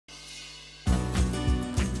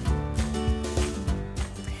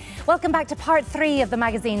Welcome back to part 3 of the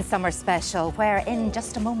magazine summer special, where in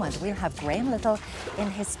just a moment we'll have Graham Little in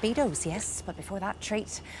his Speedos, yes. But before that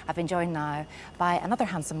treat, I've been joined now by another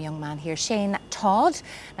handsome young man here, Shane Todd.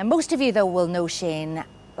 Now, most of you, though, will know Shane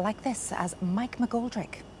like this as Mike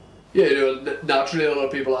McGoldrick. Yeah, naturally a lot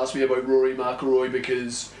of people ask me about Rory McIlroy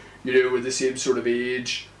because, we're the same sort of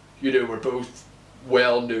age. We're both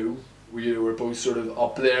well known. We're both sort of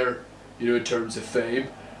up there, in terms of fame.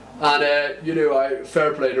 And,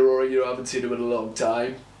 fair play to Rory, I haven't seen him in a long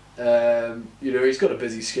time. He's got a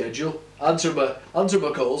busy schedule. Answer my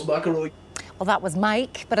calls, McIlroy. Well, that was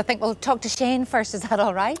Mike, but I think we'll talk to Shane first. Is that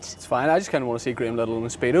all right? It's fine. I just kind of want to see Graham Little in the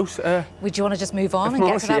Speedos. Would you want to just move on and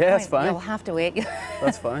get to that point? Yeah, that's fine. You'll have to wait.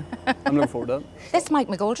 That's fine. I'm looking forward to it. This Mike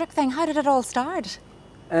McGoldrick thing, how did it all start?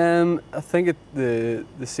 I think the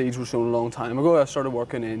seeds were sown a long time ago. I started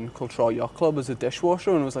working in Cultraw Yacht Club as a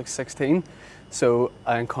dishwasher when I was like 16. So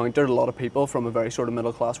I encountered a lot of people from a very sort of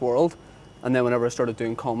middle class world. And then whenever I started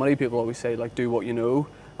doing comedy, people always say, like, do what you know.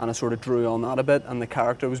 And I sort of drew on that a bit, and the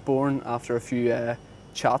character was born after a few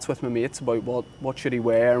chats with my mates about what should he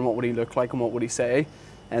wear and what would he look like and what would he say.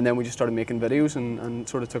 And then we just started making videos and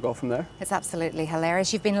sort of took off from there. It's absolutely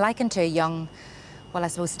hilarious. You've been likened to a young, well, I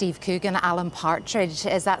suppose Steve Coogan, Alan Partridge.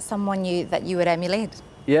 Is that someone that you would emulate?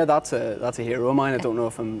 Yeah, that's a hero of mine. I don't know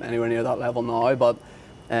if I'm anywhere near that level now, but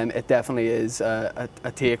it definitely is a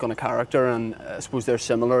take on a character, and I suppose they're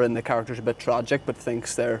similar, and the character's a bit tragic but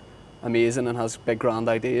thinks they're amazing and has big grand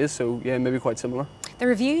ideas, so yeah, maybe quite similar. The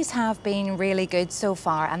reviews have been really good so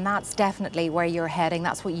far, and that's definitely where you're heading.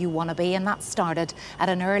 That's what you want to be, and that started at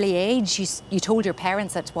an early age. You told your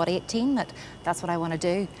parents at what, 18, that's what I want to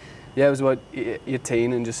do? Yeah, I was about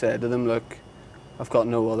 18 and just said to them, look, I've got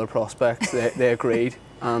no other prospects. They agreed,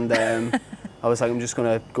 and I was like, I'm just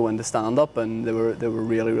going to go into stand-up, and they were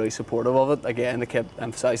really, really supportive of it. Again, they kept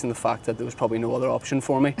emphasising the fact that there was probably no other option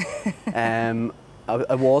for me.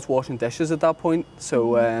 I was washing dishes at that point,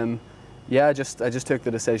 so yeah, I just took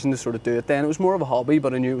the decision to sort of do it then. It was more of a hobby,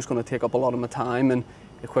 but I knew it was going to take up a lot of my time, and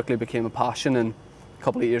it quickly became a passion. And a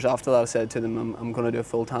couple of years after that, I said to them, I'm going to do it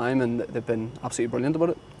full time, and they've been absolutely brilliant about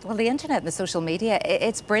it. Well, the internet and the social media,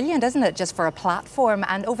 it's brilliant, isn't it, just for a platform?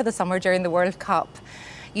 And over the summer during the World Cup,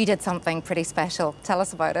 you did something pretty special. Tell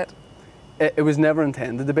us about it. It was never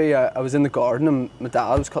intended to be. I was in the garden, and my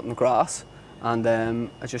dad was cutting the grass. And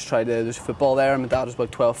I just tried to, there's football there, and my dad was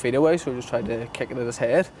about 12 feet away, so I just tried to kick it at his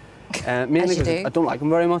head. Mainly because I don't like him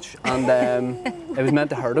very much, and it was meant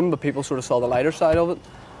to hurt him, but people sort of saw the lighter side of it.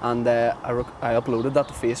 And I uploaded that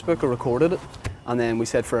to Facebook, I recorded it, and then we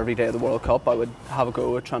said for every day of the World Cup I would have a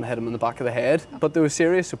go at trying to hit him in the back of the head. But there was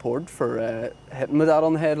serious support for hitting my dad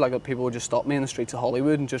on the head. Like, people would just stop me in the streets of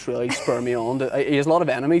Hollywood and just really spur me on. He has a lot of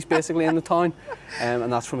enemies basically in the town,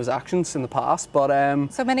 and that's from his actions in the past. But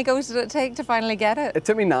so many goes did it take to finally get it? It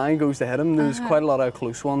took me 9 goes to hit him. There was quite a lot of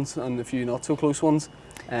close ones and a few not so close ones.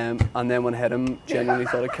 And then when I hit him, genuinely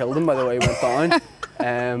thought I killed him by the way he went down.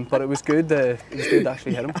 But it was good to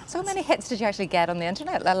actually hit him. So how many hits did you actually get on the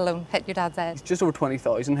internet, let alone hit your dad's head? It's just over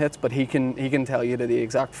 20,000 hits, but he can tell you to the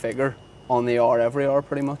exact figure on the hour, every hour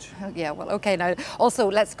pretty much. Oh, yeah, well, okay, now also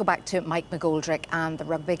let's go back to Mike McGoldrick and the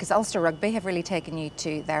rugby, because Ulster Rugby have really taken you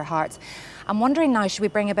to their hearts. I'm wondering now, should we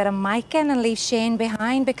bring a bit of Mike in and leave Shane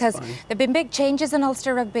behind? Because there've been big changes in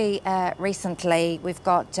Ulster Rugby recently. We've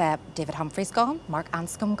got David Humphreys gone, Mark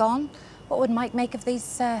Anscombe gone. What would Mike make of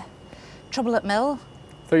these trouble at Mill?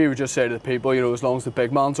 I think you would just say to the people, as long as the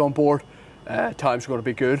big man's on board, times are going to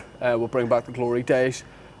be good. We'll bring back the glory days,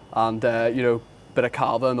 and bit of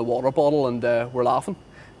cava in the water bottle, and we're laughing.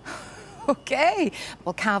 Okay.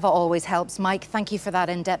 Well, cava always helps. Mike, thank you for that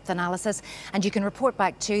in-depth analysis. And you can report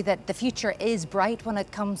back too that the future is bright when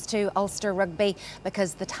it comes to Ulster Rugby,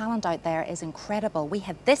 because the talent out there is incredible. We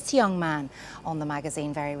had this young man on the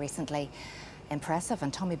magazine very recently. Impressive,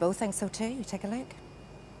 and Tommy Bowe thinks so too. You take a look.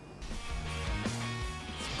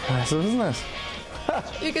 Impressive, isn't it?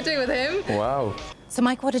 You could do with him. Wow. So,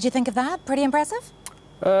 Mike, what did you think of that? Pretty impressive?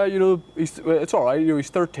 It's all right. He's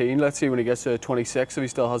 13. Let's see when he gets to 26 if he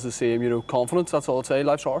still has the same, confidence. That's all I'd say.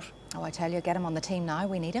 Life's harsh. Oh, I tell you, get him on the team now.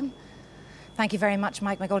 We need him. Thank you very much,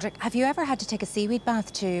 Mike McGoldrick. Have you ever had to take a seaweed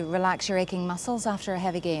bath to relax your aching muscles after a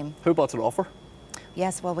heavy game? Who bought an offer?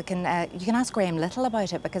 Yes, well, you can ask Graham Little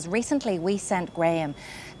about it, because recently we sent Graham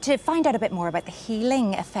to find out a bit more about the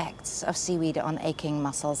healing effects of seaweed on aching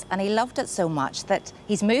muscles, and he loved it so much that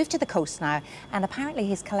he's moved to the coast now, and apparently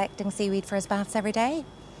he's collecting seaweed for his baths every day.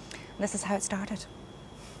 And this is how it started.